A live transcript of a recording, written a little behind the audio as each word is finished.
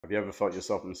Have you ever felt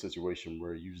yourself in a situation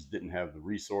where you just didn't have the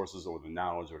resources or the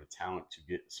knowledge or the talent to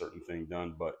get a certain thing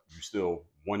done, but you still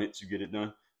wanted to get it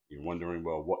done? You're wondering,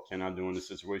 well, what can I do in this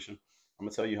situation? I'm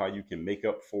going to tell you how you can make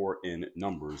up for in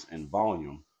numbers and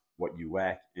volume what you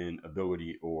lack in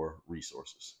ability or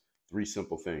resources. Three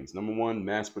simple things. Number one,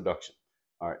 mass production.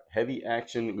 All right, heavy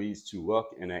action leads to luck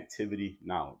and activity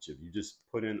knowledge. If you just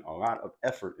put in a lot of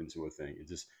effort into a thing, it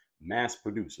just mass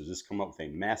producers just come up with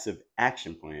a massive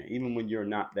action plan. Even when you're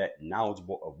not that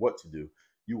knowledgeable of what to do,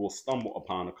 you will stumble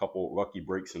upon a couple lucky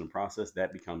breaks in the process.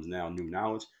 That becomes now new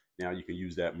knowledge. Now you can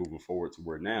use that moving forward to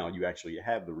where now you actually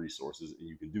have the resources and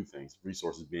you can do things.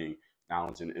 Resources being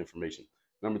knowledge and information.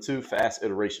 Number two, fast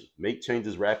iteration. Make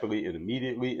changes rapidly and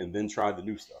immediately and then try the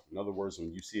new stuff. In other words,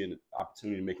 when you see an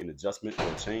opportunity to make an adjustment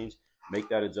or a change, make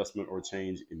that adjustment or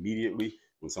change immediately.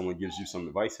 When someone gives you some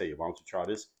advice, hey, why don't you try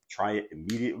this? Try it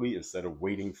immediately instead of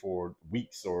waiting for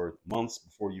weeks or months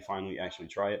before you finally actually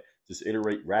try it. Just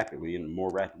iterate rapidly, and the more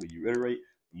rapidly you iterate,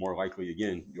 the more likely,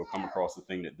 again, you'll come across the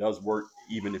thing that does work,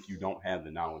 even if you don't have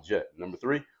the knowledge yet. Number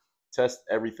three, test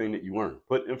everything that you learn.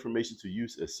 Put information to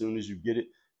use as soon as you get it,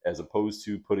 as opposed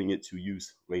to putting it to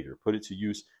use later. Put it to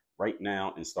use right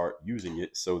now and start using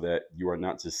it so that you are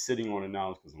not just sitting on the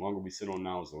knowledge, because the longer we sit on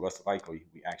knowledge, the less likely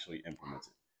we actually implement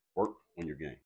it. Work on your game.